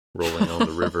rolling on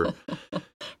the river.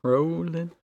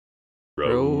 Rolling,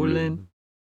 Rolling,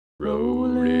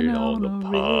 rolling on the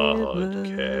river.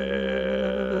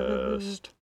 podcast.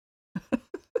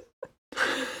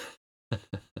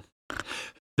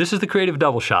 This is the Creative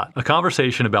Double Shot, a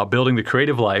conversation about building the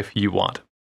creative life you want.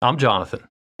 I'm Jonathan.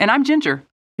 And I'm Ginger.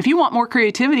 If you want more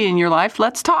creativity in your life,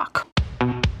 let's talk.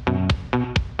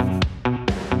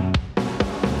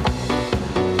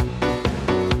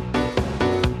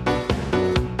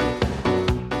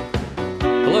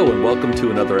 Hello and welcome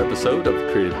to another episode of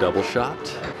the Creative Double Shot.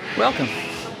 Welcome.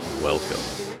 Welcome.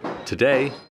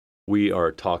 Today, we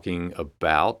are talking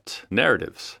about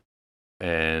narratives.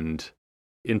 And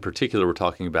in particular, we're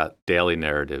talking about daily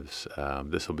narratives.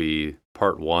 This will be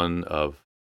part one of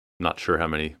not sure how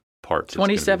many parts.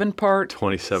 27 part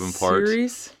 27 parts.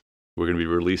 series. We're going to be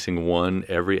releasing one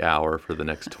every hour for the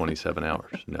next 27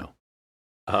 hours. No.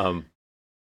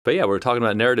 But yeah, we're talking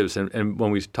about narratives. And when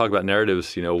we talk about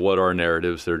narratives, you know, what are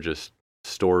narratives? They're just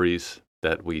stories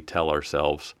that we tell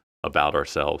ourselves about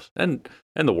ourselves and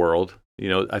the world. You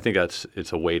know, I think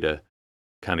it's a way to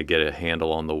kind of get a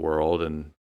handle on the world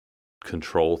and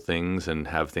control things and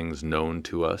have things known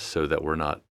to us so that we're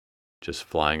not just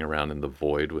flying around in the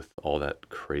void with all that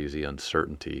crazy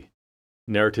uncertainty.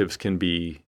 Narratives can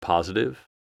be positive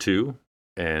too,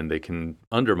 and they can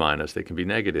undermine us. They can be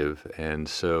negative. And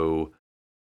so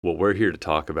what we're here to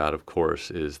talk about, of course,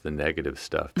 is the negative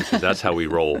stuff, because that's how we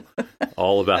roll,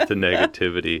 all about the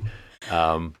negativity.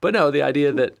 But no, the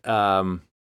idea that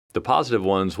the positive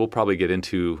ones we'll probably get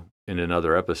into in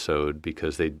another episode,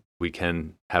 because we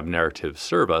can have narratives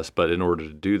serve us, but in order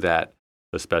to do that,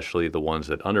 especially the ones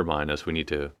that undermine us, we need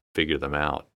to figure them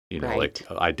out, you know, Right.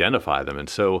 like identify them. And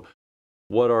so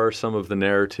what are some of the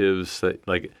narratives that,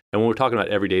 like, and when we're talking about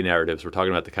everyday narratives, we're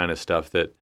talking about the kind of stuff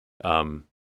that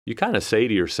you kind of say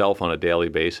to yourself on a daily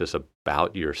basis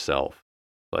about yourself.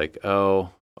 Like,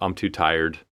 oh, I'm too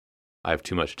tired. I have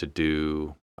too much to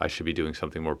do. I should be doing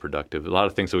something more productive. A lot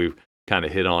of things that we've kind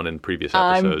of hit on in previous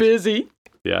episodes. I'm busy.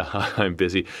 Yeah, I'm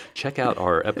busy. Check out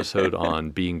our episode on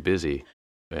being busy.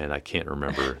 And I can't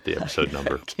remember the episode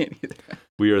number. I can't either.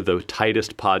 We are the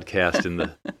tightest podcast in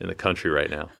the country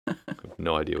right now. I have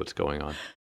no idea what's going on.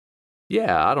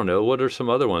 Yeah, I don't know. What are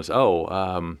some other ones?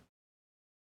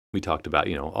 We talked about,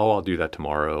 you know, I'll do that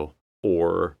tomorrow.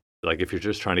 Or like if you're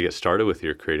just trying to get started with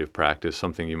your creative practice,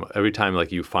 something every time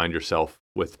like you find yourself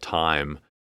with time,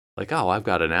 like, oh, I've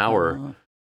got an hour.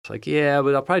 It's like, yeah,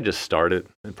 but I'll probably just start it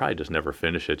and probably just never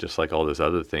finish it, just like all those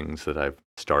other things that I've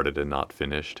started and not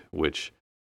finished, which,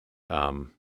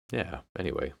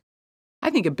 anyway. I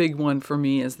think a big one for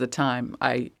me is the time.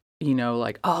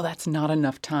 That's not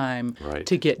enough time Right.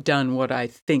 to get done what I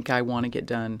think I want to get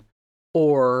done.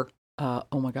 Or, oh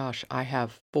my gosh, I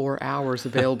have 4 hours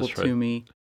available That's right. to me.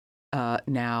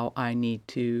 Now I need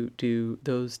to do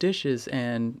those dishes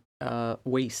and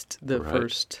waste the Right.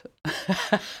 first.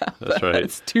 That's right.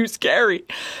 It's too scary.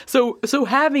 So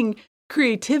having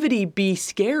creativity be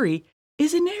scary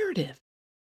is a narrative.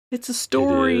 It's a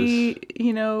story,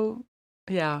 you know.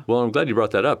 Yeah. Well, I'm glad you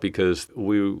brought that up, because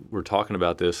we were talking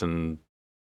about this, and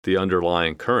the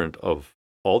underlying current of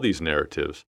all these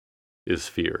narratives is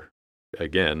fear.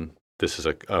 Again, this is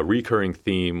a recurring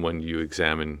theme when you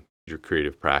examine your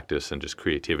creative practice and just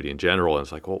creativity in general. And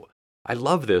it's like, well, I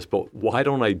love this, but why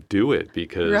don't I do it?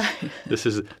 Because Right. this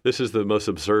is the most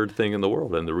absurd thing in the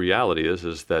world. And the reality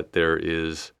is that there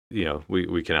is, you know,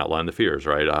 we can outline the fears,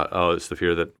 right? It's the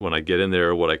fear that when I get in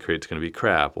there, what I create is going to be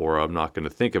crap, or I'm not going to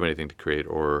think of anything to create,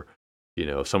 or, you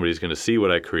know, somebody's going to see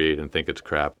what I create and think it's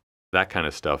crap, that kind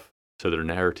of stuff. So there are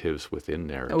narratives within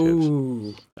narratives.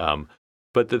 Ooh.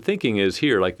 But the thinking is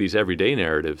here, like these everyday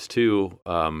narratives too,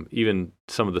 even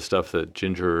some of the stuff that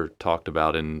Ginger talked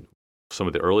about in some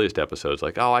of the earliest episodes,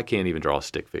 like, oh, I can't even draw a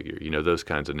stick figure, you know, those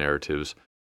kinds of narratives.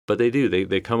 But they do,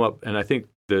 they come up. And I think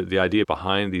the idea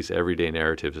behind these everyday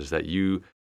narratives is that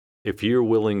if you're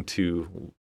willing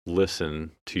to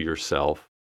listen to yourself,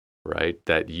 right,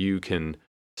 that you can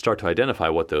start to identify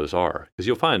what those are. Because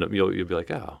you'll find them, you'll be like,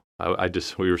 oh,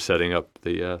 we were setting up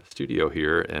the studio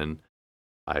here, and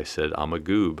I said, I'm a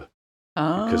goob,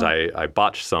 because I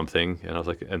botched something, and I was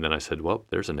like, and then I said, well,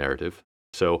 there's a narrative.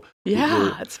 So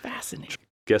Yeah, it's fascinating.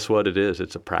 guess what it is?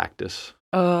 It's a practice.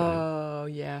 Oh,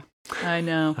 yeah, I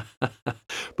know.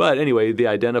 But anyway, the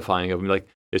identifying of them, like,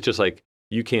 it's just like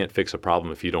you can't fix a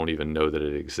problem if you don't even know that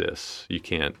it exists. You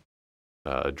can't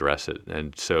address it.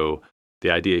 And so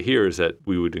the idea here is that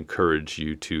we would encourage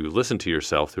you to listen to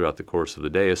yourself throughout the course of the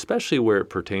day, especially where it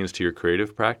pertains to your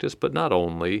creative practice, but not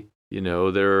only. You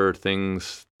know, there are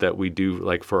things that we do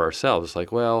like for ourselves,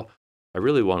 like, well, I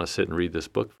really want to sit and read this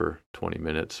book for 20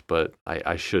 minutes, but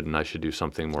I shouldn't. I should do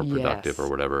something more productive or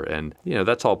whatever. And,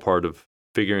 that's all part of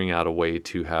figuring out a way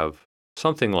to have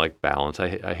something like balance.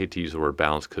 I hate to use the word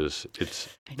balance because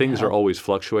things are always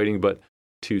fluctuating, but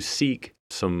to seek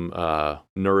some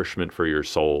nourishment for your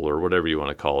soul or whatever you want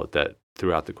to call it that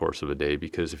throughout the course of a day.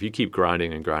 Because if you keep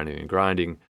grinding and grinding and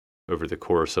grinding over the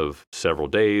course of several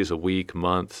days, a week,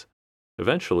 months,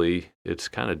 eventually it's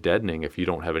kind of deadening if you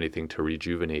don't have anything to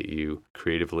rejuvenate you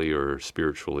creatively or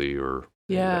spiritually or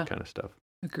that kind of stuff.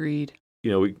 Agreed.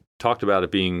 We talked about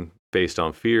it being based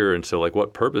on fear. And so like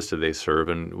what purpose do they serve?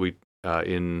 And we,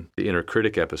 in the Inner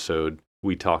Critic episode,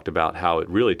 we talked about how it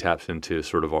really taps into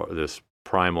sort of this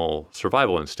primal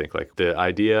survival instinct, like the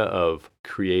idea of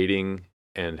creating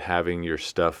and having your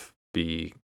stuff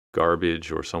be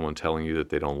garbage or someone telling you that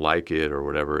they don't like it or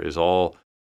whatever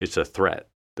it's a threat.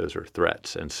 Those are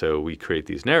threats. And so we create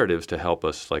these narratives to help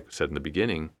us, like I said in the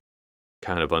beginning,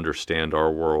 kind of understand our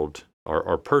world,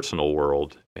 our personal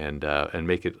world, and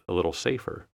make it a little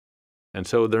safer. And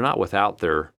so they're not without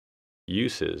their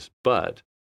uses, but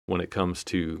when it comes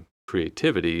to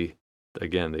creativity,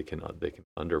 again, they can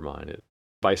undermine it.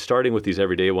 By starting with these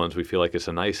everyday ones, we feel like it's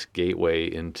a nice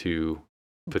gateway into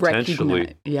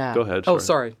potentially. Go ahead.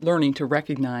 Sorry. Learning to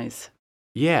recognize.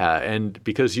 Yeah, and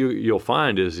because you'll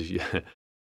find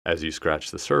as you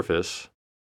scratch the surface,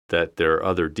 that there are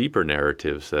other deeper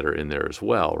narratives that are in there as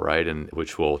well, right? And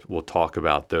which we'll talk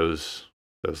about those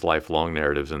lifelong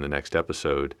narratives in the next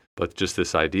episode. But just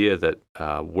this idea that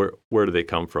where do they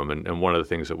come from? And one of the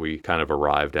things that we kind of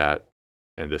arrived at,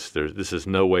 and this is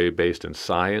no way based in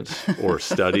science or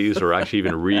studies or actually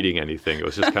even reading anything. It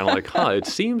was just kind of like, it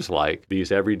seems like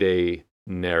these everyday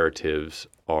narratives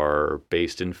are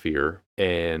based in fear,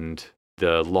 and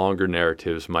the longer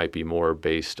narratives might be more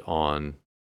based on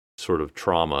sort of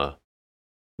trauma,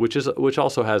 which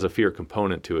also has a fear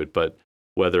component to it, but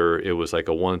whether it was like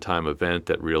a one-time event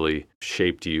that really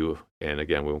shaped you, and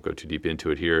again, we won't go too deep into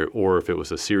it here, or if it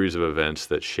was a series of events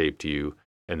that shaped you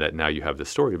and that now you have this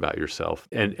story about yourself.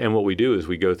 And what we do is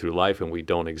we go through life and we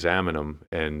don't examine them,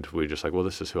 and we're just like, well,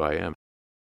 this is who I am.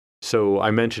 So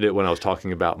I mentioned it when I was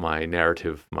talking about my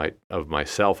narrative of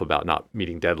myself about not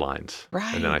meeting deadlines.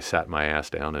 Right. And then I sat my ass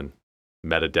down and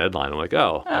met a deadline. I'm like,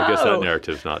 I guess that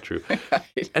narrative's not true.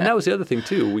 Right. And that was the other thing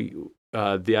too.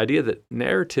 The idea that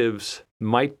narratives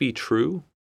might be true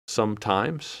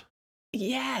sometimes.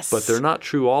 Yes. But they're not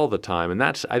true all the time. And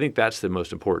I think that's the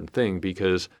most important thing,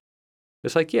 because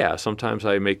it's like, sometimes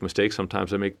I make mistakes.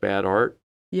 Sometimes I make bad art.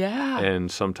 Yeah. And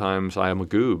sometimes I am a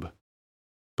goob.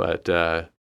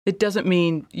 But it doesn't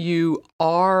mean you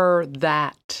are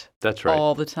that. That's right.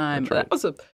 All the time. That's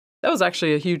right. That was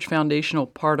actually a huge foundational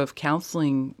part of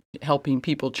counseling, helping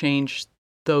people change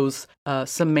those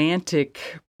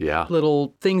semantic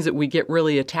little things that we get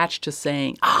really attached to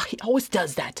saying, he always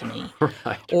does that to me.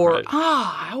 Right. Or,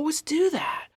 I always do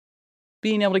that.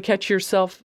 Being able to catch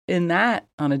yourself in that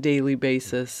on a daily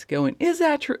basis, going, is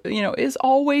that true? Is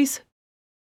always.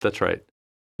 That's right.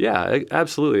 Yeah,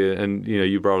 absolutely. And,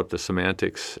 you brought up the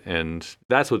semantics, and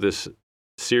that's what this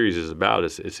series is about.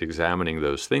 It's examining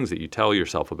those things that you tell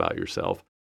yourself about yourself.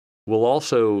 We'll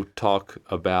also talk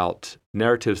about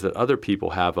narratives that other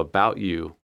people have about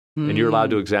you, and you're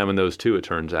allowed to examine those too, it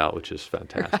turns out, which is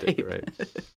fantastic, right?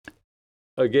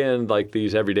 Again, like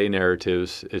these everyday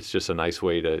narratives, it's just a nice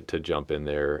way to jump in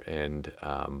there, and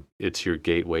it's your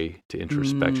gateway to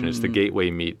introspection. It's the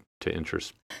gateway meat to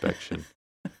introspection.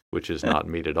 Which is not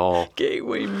meat at all.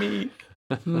 Gateway meat.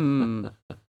 Is that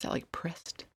like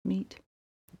pressed meat?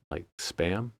 Like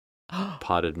Spam?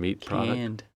 Potted meat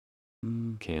Canned.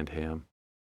 product? Canned ham.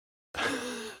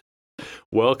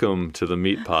 Welcome to the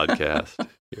Meat Podcast.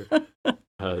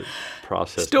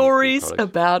 Processed stories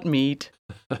about meat.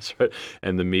 That's right.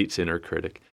 And the meat's inner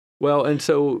critic. Well, and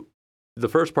so the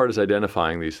first part is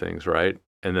identifying these things, right?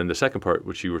 And then the second part,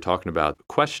 which you were talking about,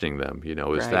 questioning them,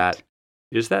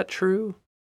 is that true?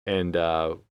 And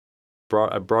I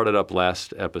brought it up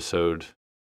last episode,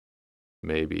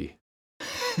 maybe.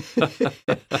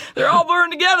 They're all blurring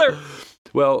together.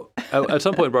 Well, at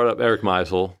some point, I brought up Eric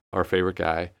Meisel, our favorite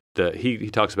guy.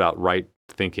 He talks about right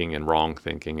thinking and wrong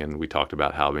thinking, and we talked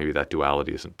about how maybe that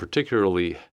duality isn't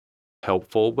particularly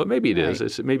helpful, but maybe it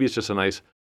is. Maybe it's just a nice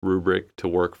rubric to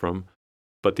work from.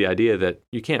 But the idea that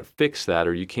you can't fix that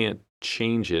or you can't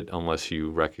change it unless you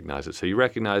recognize it. So you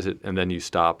recognize it, and then you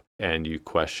stop and you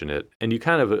question it, and you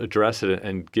kind of address it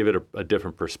and give it a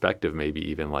different perspective. Maybe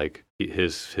even like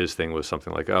his thing was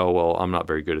something like, oh, well, I'm not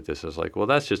very good at this. I was like, well,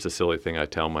 that's just a silly thing I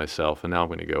tell myself, and now I'm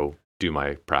going to go do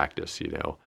my practice,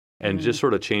 and just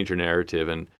sort of change your narrative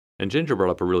and And Ginger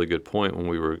brought up a really good point when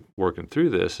we were working through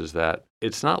this, is that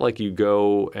it's not like you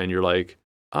go and you're like,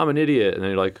 I'm an idiot. And then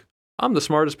you're like, I'm the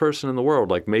smartest person in the world.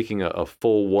 Like making a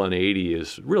full 180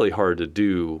 is really hard to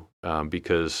do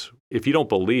because if you don't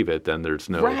believe it, then there's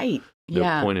no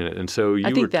point in it. And so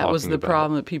I think that was the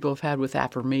problem that people have had with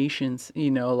affirmations,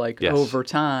 like over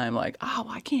time, like, oh,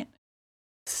 I can't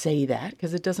say that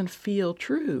because it doesn't feel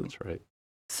true. That's right.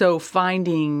 So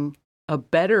finding a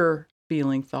better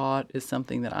feeling thought is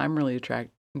something that I'm really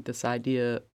this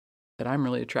idea that I'm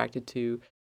really attracted to,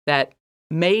 that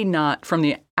may not, from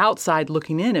the outside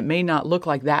looking in, it may not look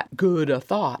like that good a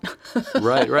thought.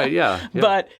 Right, yeah.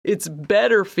 But it's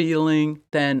better feeling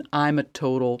than I'm a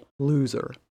total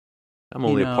loser. I'm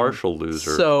only a partial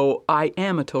loser. So I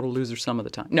am a total loser some of the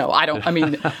time. No, I don't. I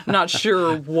mean, I'm not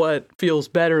sure what feels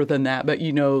better than that, but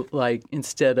like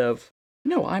instead of,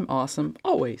 no, I'm awesome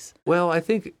always. Well, I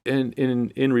think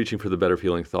in reaching for the better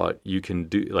feeling thought, you can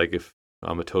do, like, if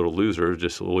I'm a total loser,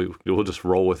 we'll just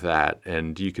roll with that.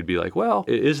 And you could be like, well,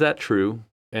 is that true?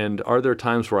 And are there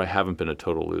times where I haven't been a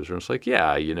total loser? And it's like,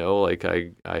 yeah, like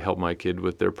I helped my kid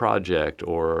with their project,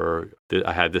 or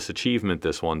I had this achievement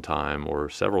this one time or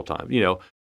several times,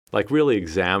 like really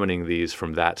examining these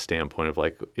from that standpoint of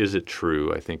like, is it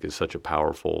true? I think is such a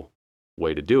powerful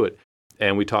way to do it.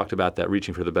 And we talked about that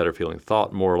reaching for the better feeling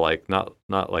thought, more like not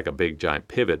like a big giant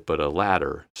pivot, but a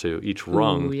ladder. So each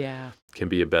rung can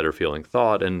be a better feeling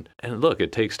thought. And look,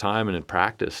 it takes time and in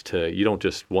practice you don't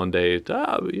just one day,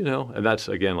 and that's,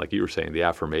 again, like you were saying, the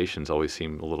affirmations always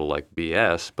seem a little like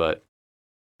BS, but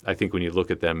I think when you look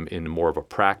at them in more of a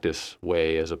practice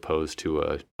way, as opposed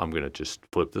to I'm going to just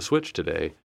flip the switch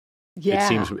today,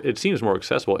 it seems more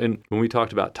accessible. And when we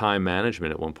talked about time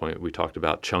management at one point, we talked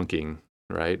about chunking,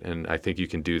 right? And I think you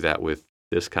can do that with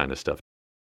this kind of stuff.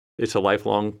 It's a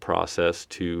lifelong process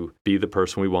to be the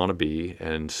person we want to be.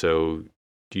 And so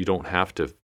you don't have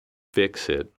to fix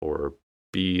it or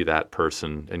be that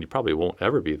person. And you probably won't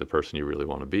ever be the person you really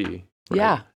want to be. Right?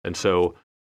 Yeah. And so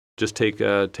just take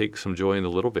some joy in the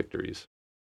little victories.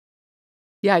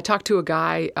 Yeah, I talked to a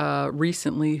guy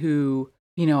recently who,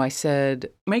 I said,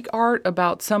 make art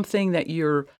about something that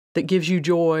gives you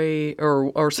joy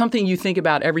or something you think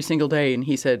about every single day. And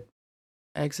he said,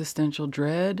 existential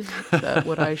dread? Is that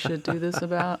what I should do this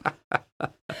about?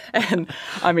 And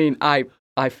I mean, I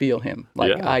feel him.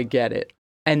 I get it.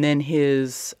 And then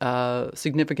his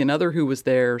significant other who was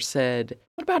there said,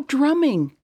 what about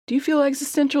drumming? Do you feel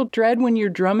existential dread when you're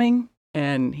drumming?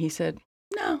 And he said,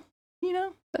 no,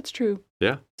 that's true.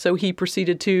 Yeah. So he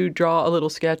proceeded to draw a little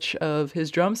sketch of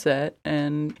his drum set.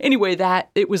 And anyway,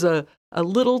 it was a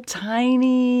little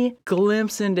tiny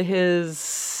glimpse into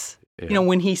his,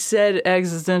 when he said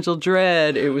existential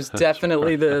dread, it was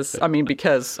definitely this. I mean,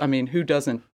 because,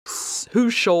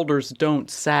 whose shoulders don't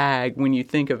sag when you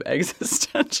think of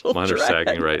existential Mine dread? Mine are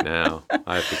sagging right now.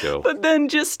 I have to go. But then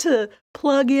just to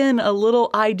plug in a little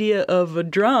idea of a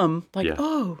drum, I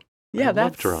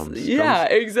love drums. Yeah,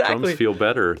 exactly. Drums feel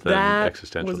better than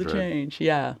existential dread. That was a change,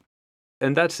 yeah.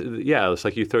 And that's, it's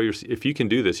like if you can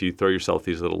do this, you throw yourself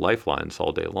these little lifelines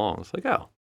all day long. It's like,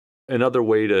 another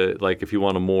way to, like, if you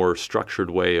want a more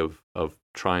structured way of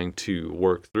trying to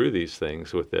work through these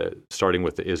things starting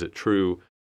with the is it true?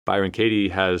 Byron Katie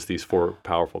has these 4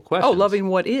 powerful questions. Oh, loving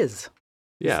what is.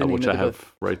 Yeah, which I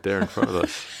have right there in front of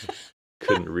us.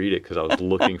 Couldn't read it because I was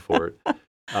looking for it.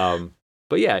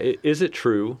 But yeah, is it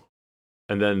true?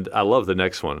 And then I love the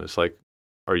next one. It's like,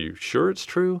 are you sure it's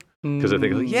true? Because I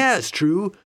think, yeah, it's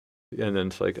true. And then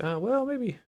it's like, well,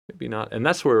 maybe not. And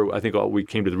that's where I think we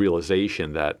came to the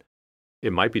realization that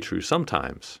it might be true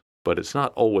sometimes, but it's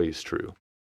not always true.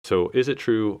 So is it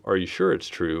true? Are you sure it's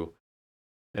true?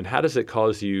 And how does it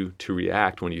cause you to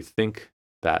react when you think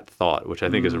that thought, which I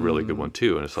think is a really good one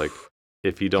too. And it's like,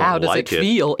 if you don't how does like it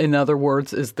feel, in other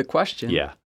words, is the question.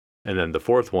 Yeah. And then the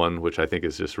 4th one, which I think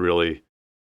is just really,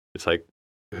 it's like,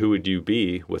 who would you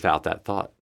be without that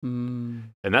thought?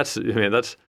 And that's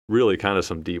really kind of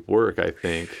some deep work, I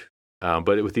think.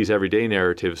 But with these everyday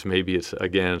narratives, maybe it's,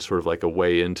 again, sort of like a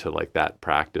way into like that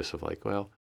practice of like,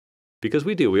 well, because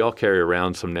we all carry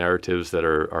around some narratives that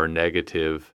are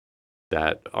negative,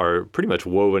 that are pretty much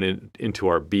woven into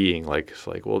our being. Like, it's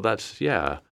like, well,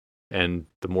 and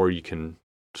the more you can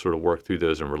sort of work through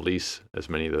those and release as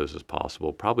many of those as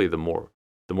possible, probably the more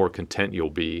content you'll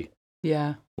be.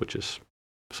 Yeah. Which is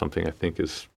something I think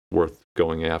is worth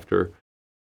going after.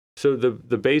 So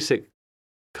the basic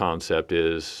concept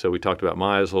is, so we talked about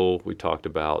Meisel, we talked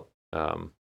about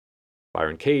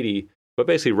Byron Katie, but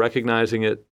basically recognizing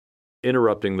it,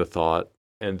 interrupting the thought,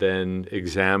 and then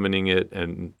examining it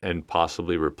and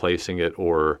possibly replacing it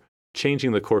or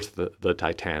changing the course of the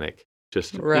Titanic.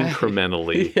 just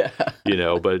incrementally,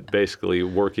 but basically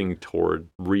working toward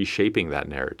reshaping that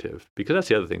narrative. Because that's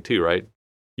the other thing too, right?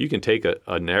 You can take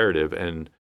a narrative and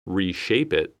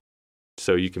reshape it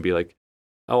so you can be like,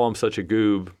 oh, I'm such a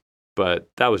goob, but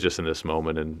that was just in this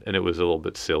moment and it was a little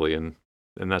bit silly and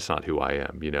that's not who I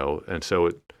am, And so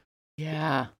it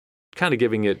kind of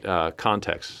giving it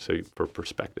context for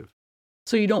perspective.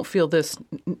 So you don't feel this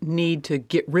need to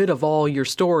get rid of all your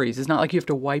stories. It's not like you have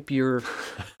to wipe your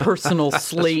personal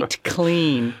slate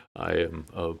clean. I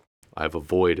have a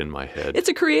void in my head. It's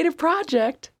a creative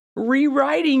project,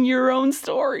 rewriting your own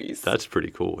stories. That's pretty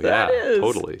cool. That is.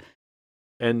 Totally.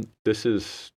 And this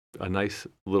is a nice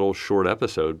little short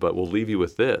episode, but we'll leave you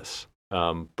with this.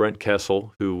 Brent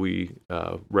Kessel, who we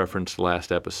referenced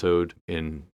last episode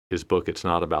in his book, It's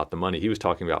Not About the Money. He was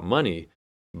talking about money,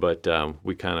 but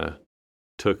we kind of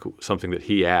took something that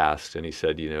he asked and he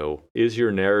said, is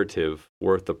your narrative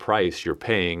worth the price you're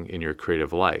paying in your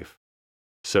creative life?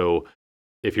 So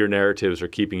if your narratives are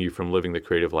keeping you from living the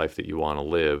creative life that you want to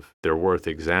live, they're worth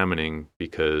examining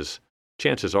because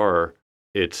chances are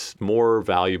it's more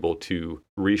valuable to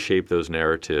reshape those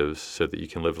narratives so that you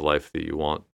can live the life that you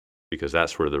want, because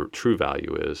that's where the true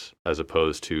value is, as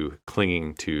opposed to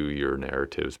clinging to your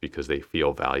narratives because they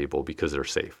feel valuable, because they're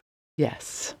safe.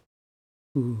 Yes.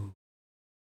 Ooh.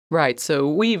 Right. So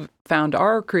we've found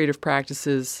our creative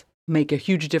practices make a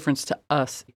huge difference to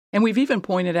us. And we've even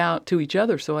pointed out to each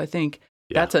other. So I think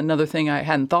that's another thing I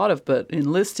hadn't thought of, but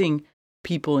enlisting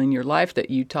people in your life that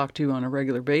you talk to on a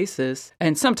regular basis.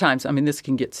 And sometimes, this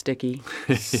can get sticky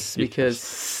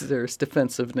because there's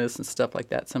defensiveness and stuff like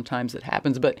that. Sometimes it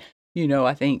happens. But,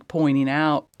 I think pointing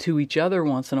out to each other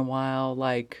once in a while,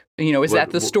 like, is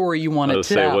that the story you want to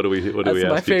tell? What do we That's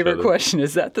my favorite question.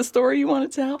 Is that the story you want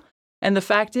to tell? And the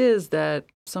fact is that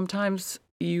sometimes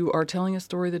you are telling a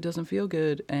story that doesn't feel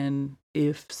good. And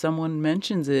if someone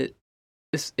mentions it,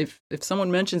 if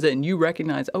someone mentions it and you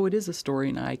recognize, oh, it is a story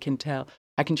and I can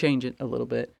change it a little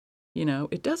bit,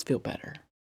 it does feel better.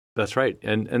 That's right.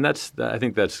 And I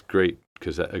think that's great,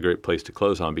 because a great place to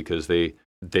close on, because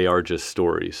they are just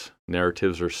stories.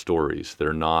 Narratives are stories.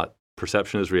 They're not,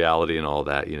 perception is reality and all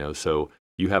that, so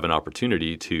you have an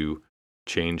opportunity to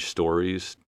change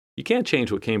stories. You can't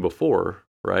change what came before,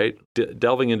 right?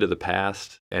 Delving into the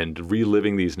past and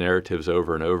reliving these narratives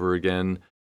over and over again,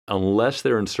 unless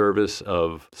they're in service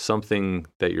of something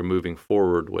that you're moving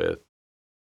forward with,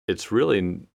 it's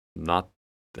really not,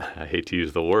 I hate to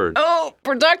use the word. Oh,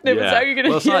 productive is how you're going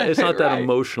to it's not that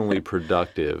emotionally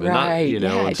productive. Right. And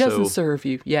not, it doesn't serve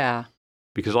you. Yeah.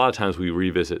 Because a lot of times we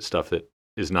revisit stuff that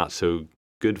is not so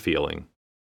good feeling.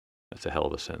 That's a hell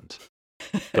of a sentence.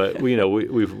 But we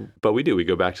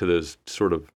go back to those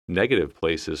sort of negative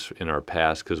places in our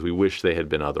past because we wish they had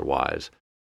been otherwise.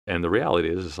 And the reality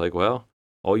is, it's like, well,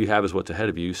 all you have is what's ahead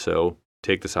of you. So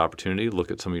take this opportunity, look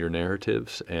at some of your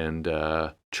narratives, and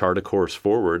chart a course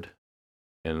forward,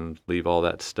 and leave all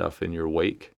that stuff in your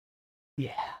wake.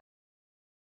 Yeah.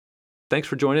 Thanks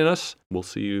for joining us. We'll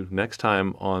see you next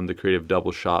time on the Creative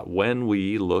Double Shot when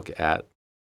we look at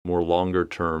more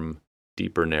longer-term,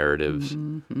 deeper narratives.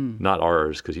 Mm-hmm. Not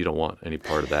ours, because you don't want any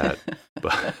part of that.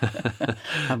 But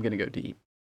I'm going to go deep.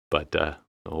 But,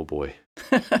 oh boy,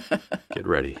 get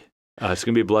ready. It's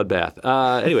going to be a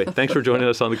bloodbath. Anyway, thanks for joining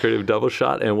us on the Creative Double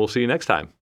Shot, and we'll see you next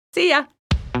time. See ya.